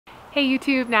Hey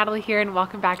YouTube, Natalie here and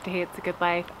welcome back to Hey It's a Good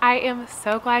Life. I am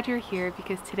so glad you're here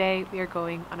because today we are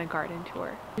going on a garden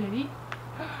tour. Ready?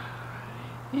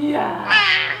 Yeah!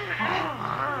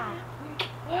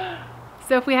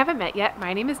 So if we haven't met yet,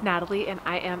 my name is Natalie and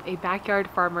I am a backyard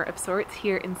farmer of sorts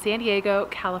here in San Diego,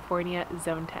 California,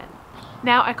 Zone 10.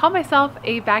 Now, I call myself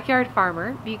a backyard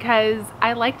farmer because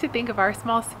I like to think of our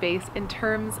small space in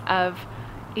terms of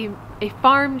a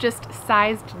farm just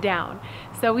sized down.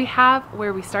 So we have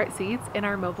where we start seeds in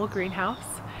our mobile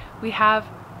greenhouse. We have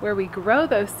where we grow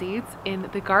those seeds in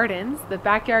the gardens, the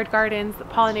backyard gardens, the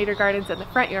pollinator gardens, and the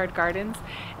front yard gardens.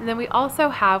 And then we also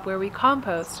have where we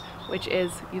compost, which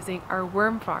is using our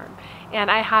worm farm.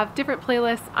 And I have different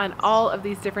playlists on all of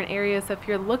these different areas. So if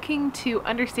you're looking to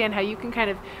understand how you can kind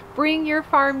of bring your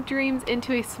farm dreams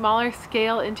into a smaller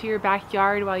scale into your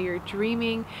backyard while you're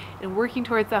dreaming and working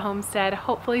towards the homestead,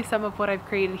 hopefully some of what I've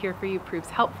created here for you proves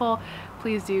helpful.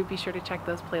 Please do be sure to check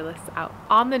those playlists out.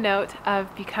 On the note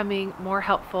of becoming more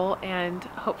helpful and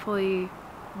hopefully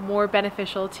more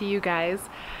beneficial to you guys,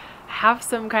 have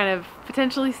some kind of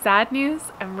potentially sad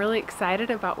news. I'm really excited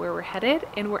about where we're headed,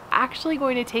 and we're actually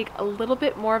going to take a little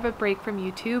bit more of a break from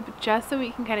YouTube just so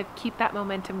we can kind of keep that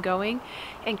momentum going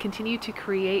and continue to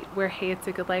create where Hey It's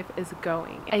a Good Life is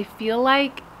going. I feel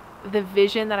like the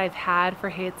vision that I've had for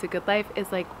Hey It's a Good Life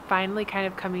is like finally kind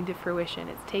of coming to fruition.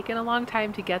 It's taken a long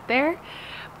time to get there,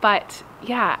 but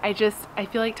yeah, I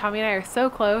feel like Tommy and I are so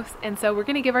close, and so we're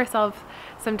gonna give ourselves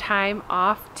some time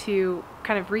off to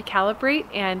kind of recalibrate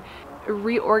and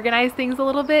reorganize things a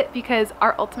little bit, because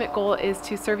our ultimate goal is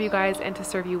to serve you guys and to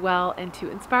serve you well and to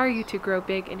inspire you to grow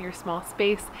big in your small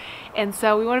space. And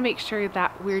so we want to make sure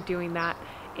that we're doing that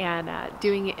and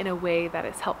doing it in a way that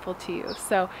is helpful to you.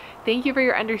 So thank you for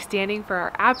your understanding for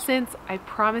our absence. I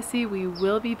promise you we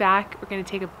will be back. We're going to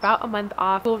take about a month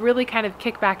off. We'll really kind of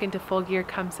kick back into full gear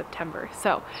come September.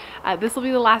 So this will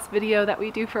be the last video that we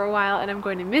do for a while, and I'm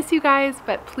going to miss you guys,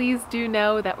 but please do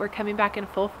know that we're coming back in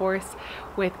full force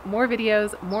with more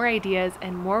videos, more ideas,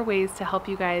 and more ways to help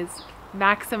you guys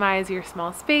maximize your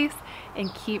small space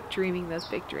and keep dreaming those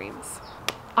big dreams.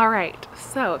 All right,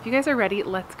 so if you guys are ready,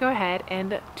 let's go ahead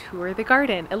and tour the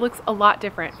garden. It looks a lot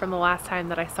different from the last time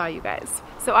that I saw you guys.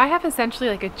 So I have essentially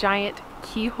like a giant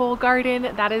keyhole garden.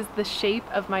 That is the shape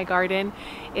of my garden.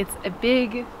 It's a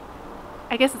big,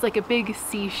 I guess it's like a big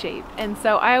C shape. And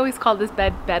so I always call this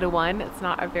bed Bed 1. It's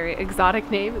not a very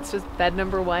exotic name, it's just bed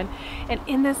number 1. And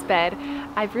in this bed,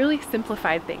 I've really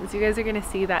simplified things. You guys are gonna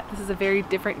see that this is a very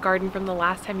different garden from the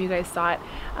last time you guys saw it.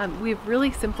 We've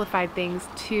really simplified things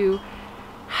to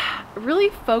really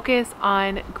focus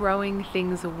on growing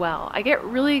things well. I get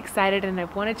really excited and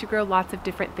I've wanted to grow lots of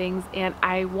different things, and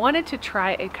I wanted to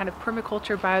try a kind of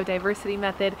permaculture biodiversity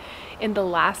method in the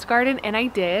last garden, and I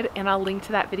did, and I'll link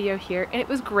to that video here, and it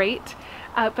was great.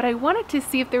 But I wanted to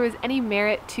see if there was any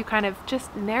merit to kind of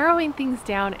just narrowing things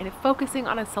down and focusing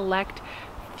on a select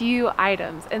few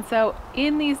items. And so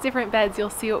in these different beds, you'll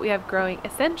see what we have growing.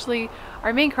 Essentially,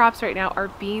 our main crops right now are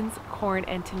beans, corn,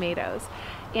 and tomatoes.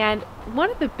 And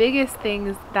one of the biggest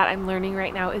things that I'm learning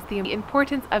right now is the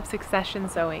importance of succession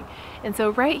sowing. And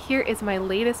so right here is my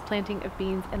latest planting of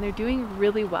beans, and they're doing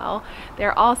really well.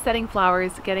 They're all setting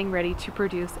flowers, getting ready to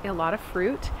produce a lot of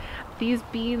fruit. These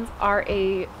beans are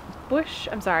a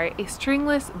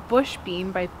stringless bush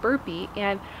bean by Burpee,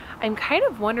 and I'm kind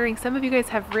of wondering, some of you guys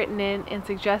have written in and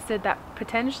suggested that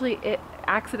potentially it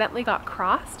accidentally got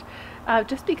crossed,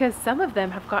 just because some of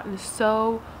them have gotten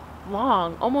so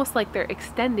long, almost like they're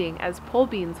extending as pole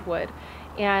beans would.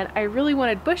 And I really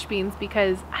wanted bush beans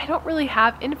because I don't really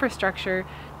have infrastructure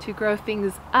to grow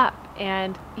things up.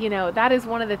 And you know, that is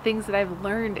one of the things that I've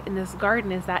learned in this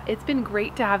garden, is that it's been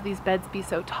great to have these beds be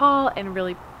so tall and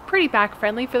really pretty back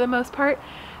friendly for the most part.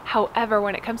 However,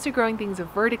 when it comes to growing things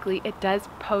vertically, it does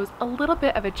pose a little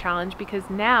bit of a challenge, because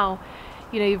now,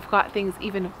 you know, you've got things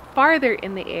even farther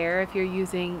in the air if you're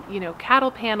using, you know,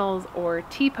 cattle panels or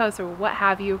T-posts or what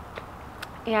have you.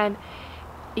 And,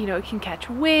 you know, it can catch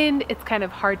wind. It's kind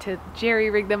of hard to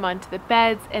jerry-rig them onto the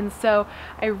beds. And so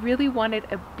I really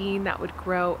wanted a bean that would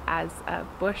grow as a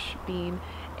bush bean.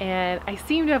 And I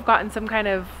seem to have gotten some kind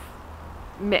of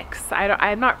mix.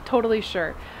 I'm not totally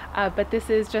sure. But this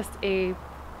is just a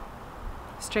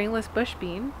stringless bush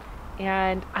bean.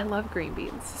 And I love green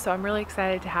beans, so I'm really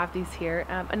excited to have these here.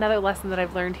 Another lesson that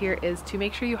I've learned here is to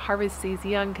make sure you harvest these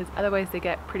young, because otherwise they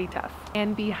get pretty tough.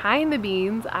 And behind the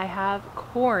beans, I have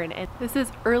corn, and this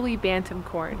is early bantam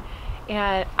corn.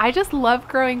 And I just love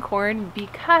growing corn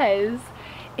because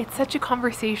it's such a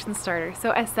conversation starter.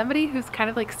 So as somebody who's kind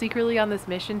of like secretly on this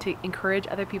mission to encourage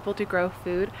other people to grow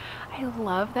food, I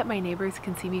love that my neighbors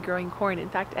can see me growing corn. In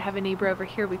fact, I have a neighbor over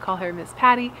here, we call her Miss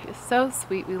Patty. She's so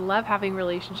sweet. We love having a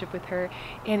relationship with her,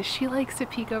 and she likes to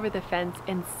peek over the fence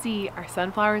and see our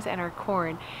sunflowers and our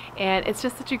corn. And it's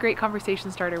just such a great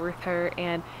conversation starter with her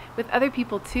and with other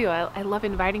people too. I love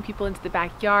inviting people into the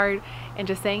backyard and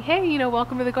just saying, hey, you know,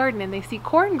 welcome to the garden. And they see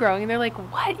corn growing and they're like,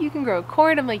 what? You can grow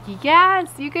corn? I'm like, yes,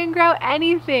 you can grow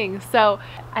anything. So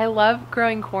I love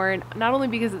growing corn, not only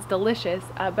because it's delicious,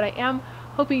 but I am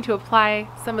hoping to apply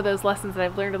some of those lessons that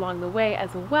I've learned along the way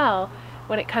as well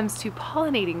when it comes to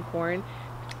pollinating corn.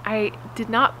 I did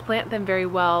not plant them very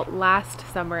well last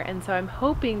summer, and so I'm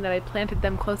hoping that I planted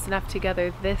them close enough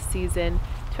together this season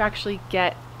to actually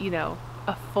get, you know,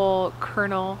 a full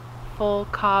kernel, full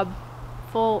cob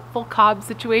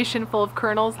situation full of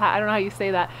kernels. I don't know how you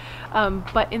say that,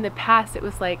 but in the past it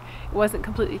was like it wasn't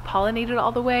completely pollinated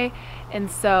all the way,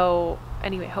 and so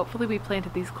anyway, hopefully we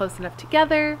planted these close enough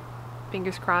together.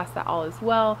 Fingers crossed that all is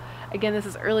well. Again, this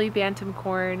is early bantam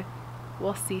corn.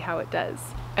 We'll see how it does.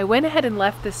 I went ahead and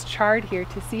left this chard here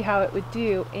to see how it would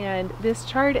do, and this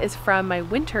chard is from my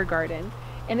winter garden,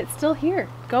 and it's still here,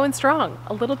 going strong.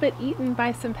 A little bit eaten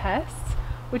by some pests,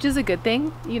 which is a good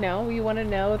thing. You know, you want to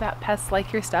know that pests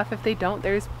like your stuff. If they don't,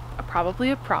 there's probably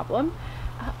a problem.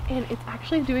 And it's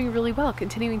actually doing really well,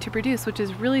 continuing to produce, which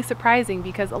is really surprising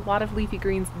because a lot of leafy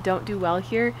greens don't do well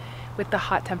here with the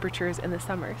hot temperatures in the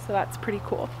summer. So that's pretty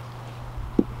cool.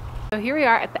 So here we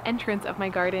are at the entrance of my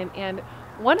garden, and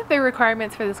one of the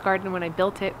requirements for this garden when I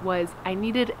built it was I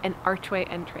needed an archway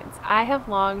entrance. I have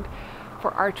longed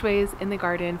for archways in the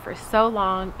garden for so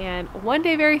long, and one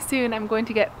day very soon I'm going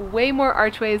to get way more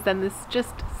archways than this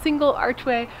just single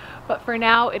archway, but for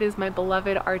now it is my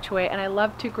beloved archway, and I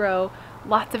love to grow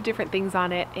lots of different things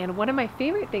on it. And one of my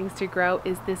favorite things to grow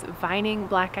is this vining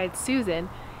black-eyed Susan.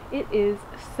 It is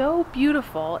so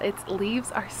beautiful. Its leaves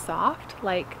are soft,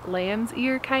 like lamb's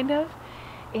ear kind of,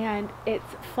 and its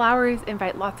flowers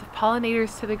invite lots of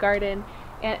pollinators to the garden.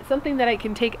 And it's something that I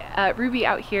can take Ruby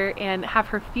out here and have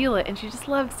her feel it, and she just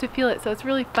loves to feel it. So it's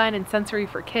really fun and sensory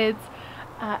for kids,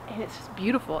 and it's just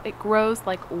beautiful. It grows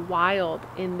like wild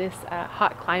in this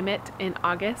hot climate in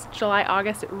August. July,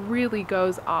 August, it really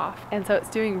goes off. And so it's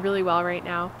doing really well right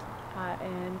now,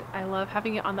 and I love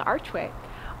having it on the archway.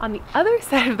 On the other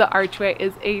side of the archway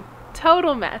is a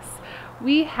total mess.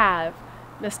 We have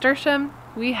nasturtium,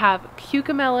 we have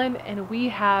cucamelon, and we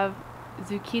have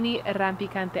zucchini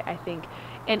rampicante, I think,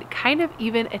 and kind of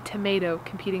even a tomato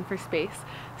competing for space.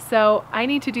 So I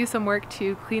need to do some work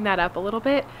to clean that up a little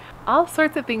bit. All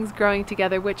sorts of things growing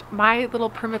together, which my little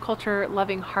permaculture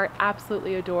loving heart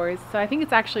absolutely adores. So I think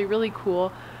it's actually really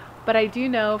cool, but I do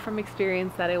know from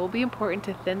experience that it will be important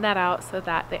to thin that out so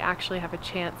that they actually have a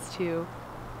chance to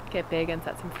get big and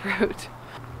set some fruit.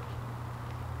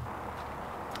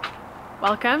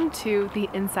 Welcome to the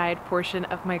inside portion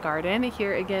of my garden.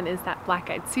 Here again is that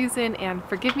black-eyed Susan, and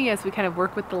forgive me as we kind of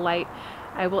work with the light.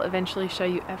 I will eventually show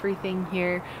you everything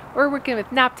here. We're working with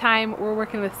nap time, we're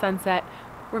working with sunset,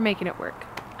 we're making it work.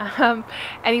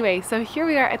 Anyway, so here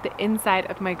we are at the inside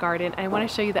of my garden. I want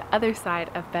to show you the other side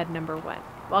of bed number one.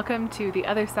 Welcome to the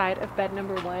other side of bed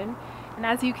number one. And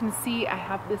as you can see, I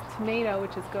have this tomato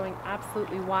which is going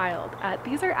absolutely wild.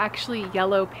 These are actually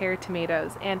yellow pear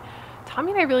tomatoes, and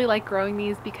Tommy and I really like growing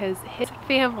these because his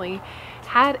family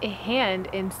had a hand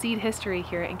in seed history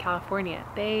here in California.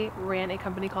 They ran a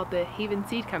company called the Haven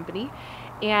Seed Company,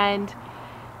 and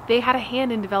they had a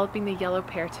hand in developing the yellow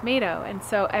pear tomato. And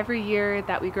so every year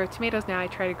that we grow tomatoes now, I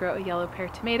try to grow a yellow pear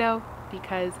tomato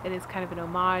because it is kind of an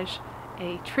homage,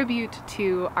 a tribute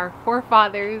to our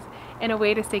forefathers, and a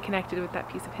way to stay connected with that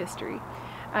piece of history.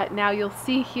 Now you'll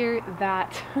see here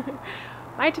that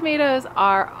my tomatoes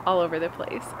are all over the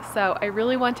place. So I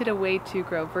really wanted a way to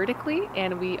grow vertically,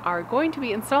 and we are going to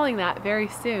be installing that very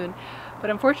soon. But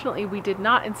unfortunately, we did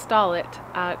not install it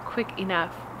quick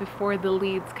enough before the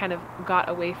leads kind of got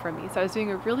away from me. So I was doing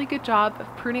a really good job of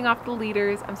pruning off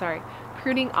the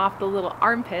pruning off the little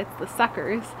armpits, the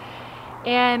suckers.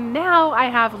 And now I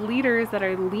have leaders that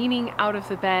are leaning out of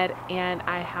the bed, and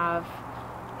I have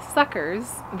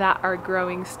suckers that are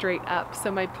growing straight up.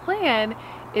 So my plan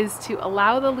is to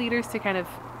allow the leaders to kind of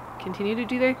continue to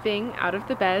do their thing out of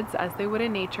the beds as they would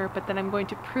in nature, but then I'm going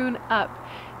to prune up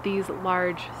these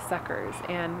large suckers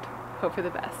and hope for the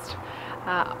best.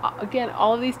 Again,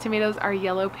 all of these tomatoes are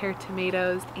yellow pear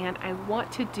tomatoes, and I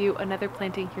want to do another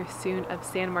planting here soon of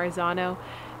San Marzano.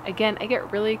 Again, I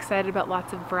get really excited about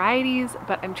lots of varieties,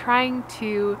 but I'm trying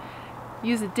to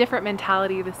use a different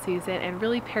mentality this season and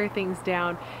really pare things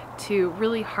down to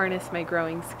really harness my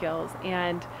growing skills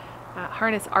and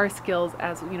harness our skills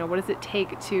as, you know, what does it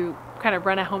take to kind of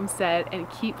run a homestead and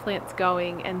keep plants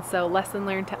going. And so lesson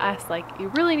learned to us, like, you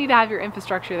really need to have your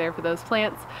infrastructure there for those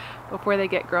plants before they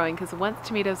get growing, because once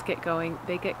tomatoes get going,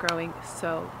 they get growing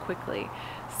so quickly.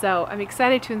 So I'm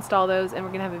excited to install those, and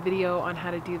we're gonna have a video on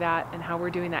how to do that and how we're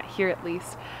doing that here at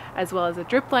least, as well as a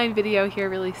drip line video here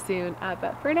really soon.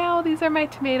 But for now, these are my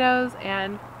tomatoes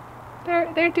and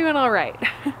they're doing all right.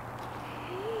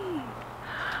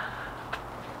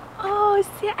 Oh,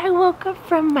 see, I woke up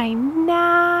from my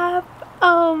nap.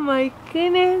 Oh my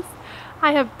goodness.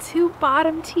 I have 2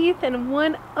 bottom teeth and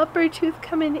 1 upper tooth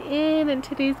coming in, and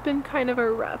today's been kind of a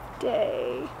rough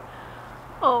day.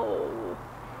 Oh.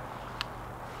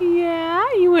 Yeah,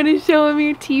 you want to show him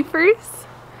your teeth first?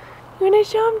 You want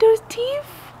to show him those teeth?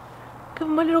 Give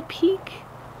him a little peek.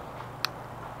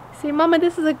 Say, Mama,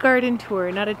 this is a garden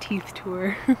tour, not a teeth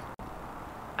tour.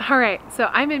 Alright, so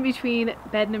I'm in between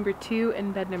bed number 2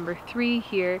 and bed number 3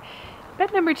 here.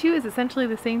 Bed number 2 is essentially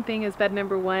the same thing as bed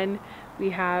number 1. We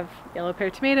have yellow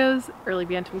pear tomatoes, early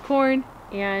bantam corn,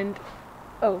 and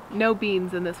oh, no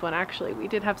beans in this one actually. We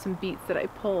did have some beets that I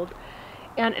pulled,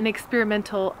 and an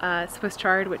experimental Swiss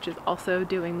chard, which is also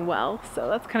doing well. So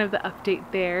that's kind of the update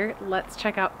there. Let's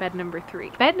check out bed number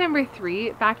 3. Bed number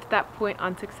 3, back to that point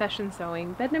on succession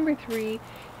sowing, bed number 3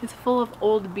 is full of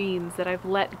old beans that I've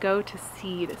let go to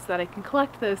seed so that I can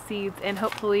collect those seeds and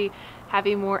hopefully have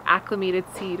a more acclimated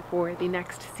seed for the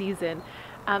next season.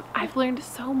 I've learned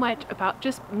so much about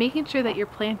just making sure that you're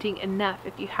planting enough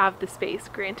if you have the space.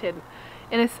 Granted,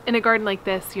 in a garden like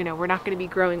this, you know, we're not going to be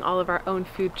growing all of our own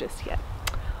food just yet.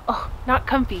 Oh, not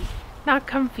comfy, not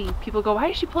comfy. People go, why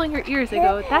is she pulling her ears? I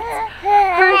go, that's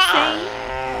her saying,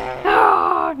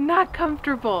 oh, not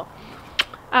comfortable.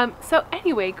 So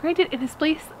anyway, granted, in a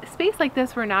space like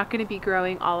this, we're not going to be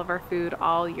growing all of our food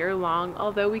all year long,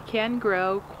 although we can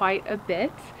grow quite a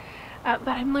bit. But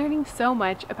I'm learning so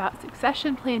much about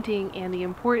succession planting and the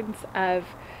importance of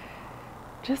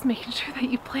just making sure that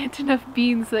you plant enough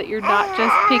beans so that you're not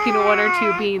just picking 1 or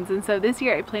 2 beans. And so this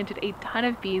year I planted a ton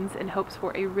of beans in hopes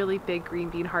for a really big green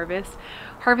bean harvest.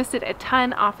 Harvested a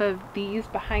ton off of these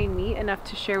behind me, enough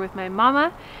to share with my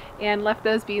mama, and left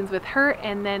those beans with her.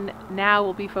 And then now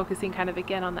we'll be focusing kind of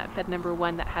again on that bed number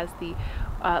 1 that has the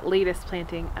latest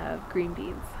planting of green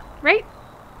beans, right?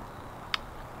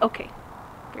 Okay,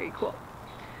 very cool.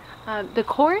 The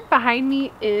corn behind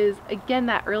me is, again,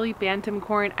 that early bantam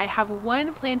corn. I have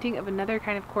 1 planting of another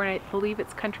kind of corn. I believe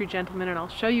it's Country Gentleman, and I'll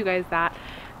show you guys that.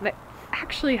 And I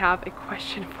actually have a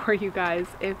question for you guys.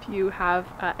 If you have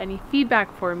any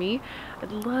feedback for me,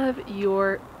 I'd love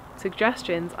your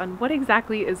suggestions on what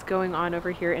exactly is going on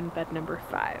over here in bed number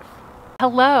 5.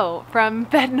 Hello from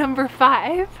bed number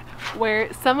 5,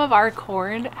 where some of our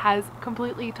corn has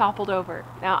completely toppled over.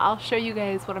 Now I'll show you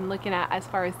guys what I'm looking at as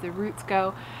far as the roots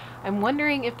go. I'm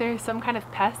wondering if there's some kind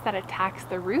of pest that attacks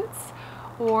the roots,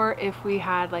 or if we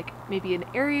had like maybe an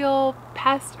aerial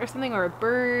pest or something, or a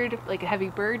bird, like a heavy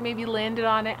bird maybe landed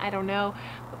on it. I don't know,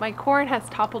 but my corn has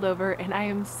toppled over and I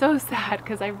am so sad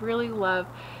because I really love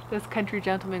this Country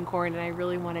Gentleman corn and I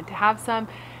really wanted to have some.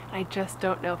 I just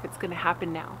don't know if it's going to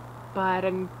happen now, but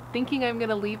I'm thinking I'm going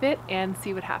to leave it and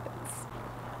see what happens.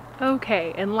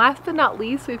 Okay, and last but not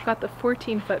least, we've got the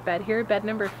 14-foot bed here, bed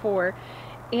number 4.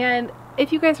 And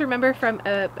if you guys remember from,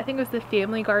 I think it was the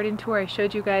family garden tour, I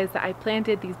showed you guys that I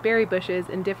planted these berry bushes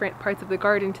in different parts of the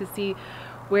garden to see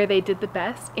where they did the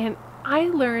best. And I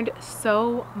learned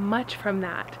so much from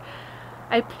that.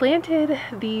 I planted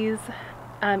these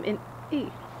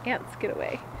ants, get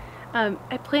away.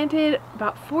 I planted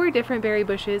about 4 different berry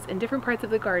bushes in different parts of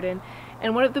the garden.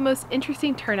 And one of the most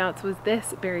interesting turnouts was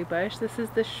this berry bush. This is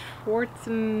the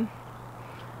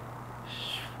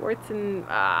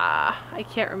I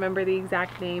can't remember the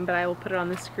exact name, but I will put it on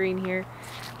the screen here.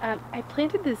 I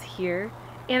planted this here,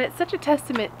 and it's such a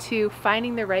testament to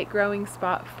finding the right growing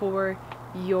spot for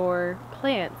your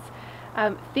plants.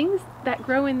 Things that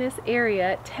grow in this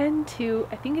area tend to,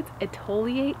 I think it's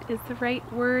exfoliate is the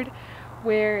right word,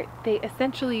 where they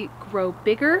essentially grow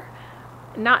bigger,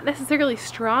 not necessarily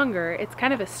stronger. It's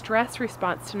kind of a stress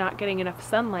response to not getting enough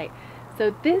sunlight.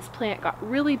 So this plant got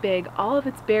really big, all of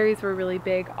its berries were really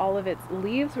big, all of its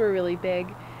leaves were really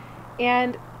big,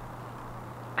 and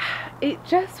it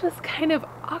just was kind of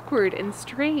awkward and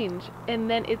strange. And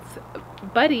then its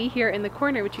buddy here in the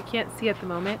corner, which you can't see at the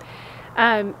moment,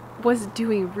 was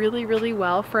doing really, really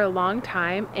well for a long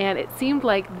time, and it seemed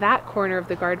like that corner of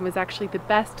the garden was actually the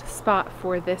best spot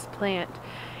for this plant.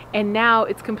 And now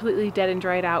it's completely dead and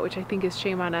dried out, which I think is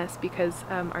shame on us because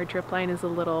our drip line is a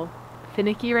little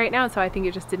finicky right now, so I think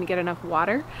it just didn't get enough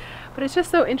water. But it's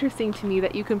just so interesting to me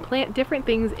that you can plant different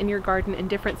things in your garden in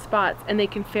different spots and they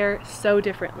can fare so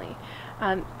differently.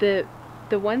 The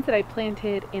ones that I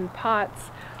planted in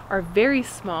pots are very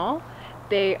small.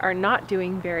 They are not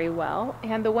doing very well,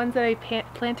 and the ones that I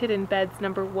planted in beds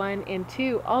number 1 and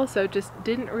 2 also just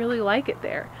didn't really like it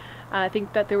there. I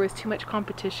think that there was too much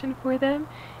competition for them,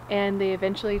 and they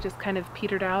eventually just kind of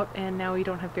petered out, and now we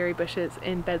don't have berry bushes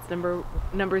in beds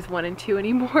numbers 1 and 2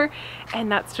 anymore, and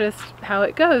that's just how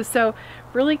it goes. So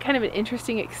really kind of an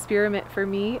interesting experiment for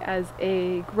me as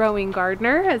a growing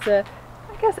gardener, as a,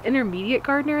 I guess, intermediate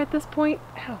gardener at this point.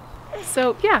 Ow.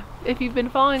 So yeah, if you've been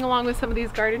following along with some of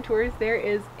these garden tours, there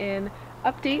is an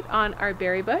update on our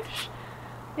berry bush.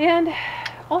 And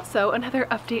also another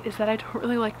update is that I don't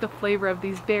really like the flavor of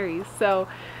these berries. So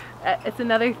it's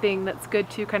another thing that's good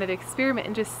to kind of experiment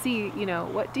and just see, you know,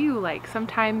 what do you like?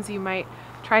 Sometimes you might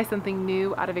try something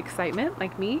new out of excitement,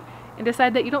 like me, and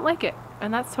decide that you don't like it,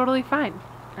 and that's totally fine.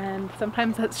 And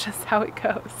sometimes that's just how it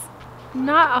goes.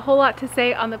 Not a whole lot to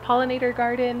say on the pollinator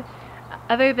garden,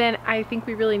 other than I think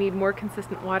we really need more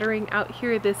consistent watering out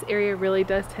here. This area really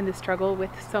does tend to struggle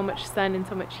with so much sun and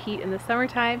so much heat in the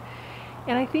summertime.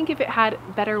 And I think if it had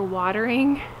better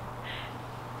watering,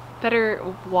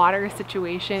 better water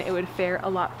situation, it would fare a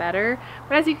lot better.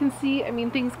 But as you can see, I mean,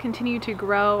 things continue to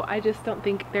grow. I just don't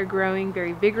think they're growing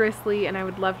very vigorously, and I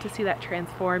would love to see that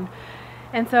transformed.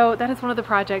 And so that is one of the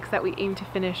projects that we aim to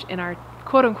finish in our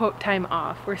quote-unquote time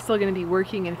off. We're still going to be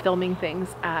working and filming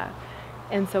things,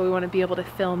 and so we want to be able to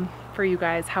film for you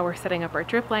guys how we're setting up our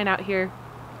drip line out here.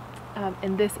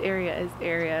 And this area is the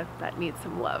area that needs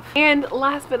some love. And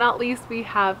last but not least, we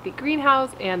have the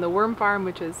greenhouse and the worm farm,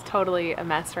 which is totally a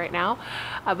mess right now.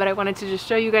 But I wanted to just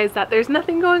show you guys that there's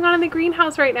nothing going on in the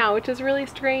greenhouse right now, which is really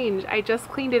strange. I just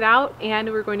cleaned it out, and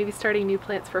we're going to be starting new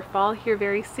plants for fall here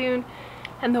very soon.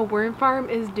 And the worm farm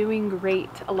is doing great.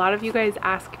 A lot of you guys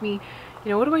ask me, you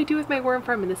know, what do I do with my worm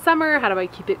farm in the summer? How do I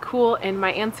keep it cool? And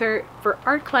my answer for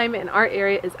our climate and our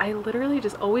area is I literally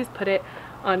just always put it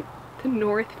on the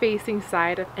north facing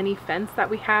side of any fence that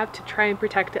we have to try and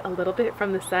protect it a little bit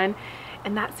from the sun,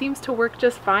 and that seems to work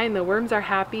just fine. The worms are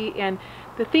happy, and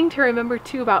the thing to remember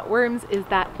too about worms is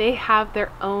that they have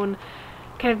their own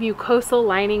kind of mucosal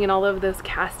lining and all of those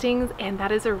castings, and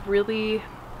that is a really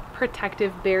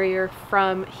protective barrier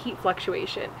from heat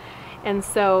fluctuation. And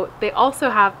so they also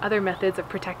have other methods of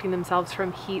protecting themselves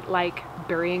from heat, like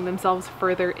burying themselves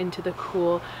further into the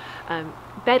cool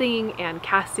bedding and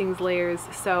castings layers.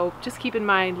 So just keep in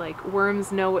mind, like,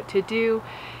 worms know what to do.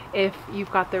 If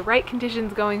you've got the right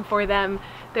conditions going for them,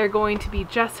 they're going to be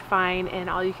just fine, and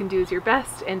all you can do is your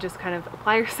best and just kind of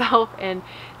apply yourself and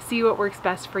see what works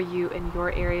best for you in your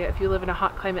area. If you live in a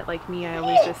hot climate like me, I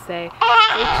always just say,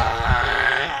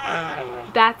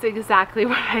 that's exactly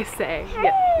what I say.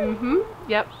 Yep.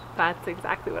 Yep, that's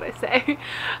exactly what I say.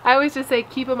 I always just say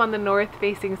keep them on the north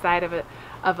facing side of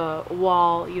a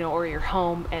wall, you know, or your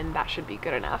home, and that should be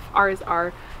good enough. Ours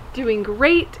are doing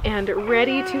great and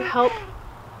ready to help.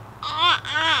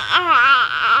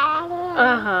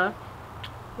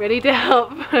 Ready to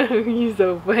help. You're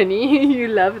so funny. You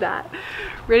love that.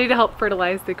 Ready to help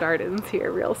fertilize the gardens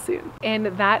here real soon. And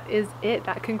that is it.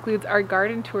 That concludes our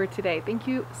garden tour today. Thank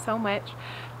you so much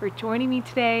for joining me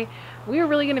today. We are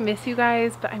really gonna miss you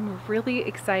guys, but I'm really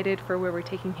excited for where we're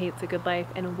taking Hey It's a Good Life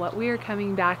and what we are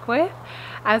coming back with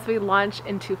as we launch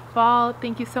into fall.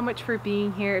 Thank you so much for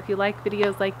being here. If you like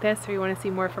videos like this or you want to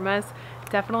see more from us,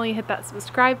 definitely hit that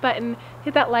subscribe button,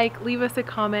 hit that like, leave us a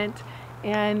comment,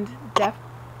 and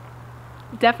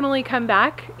definitely come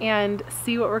back and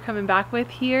see what we're coming back with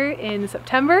here in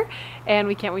September, and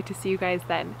we can't wait to see you guys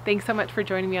then. Thanks so much for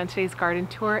joining me on today's garden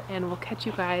tour, and we'll catch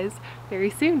you guys very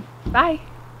soon. Bye!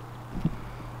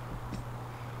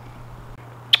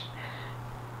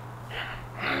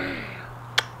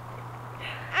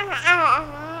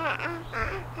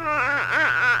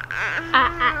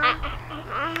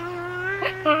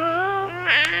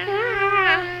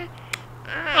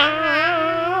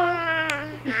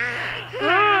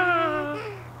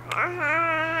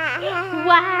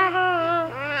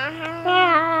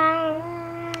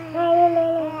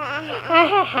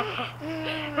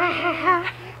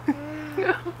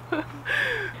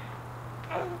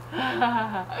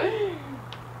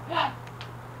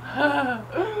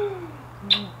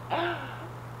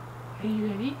 Are you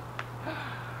ready?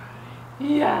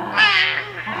 Yeah.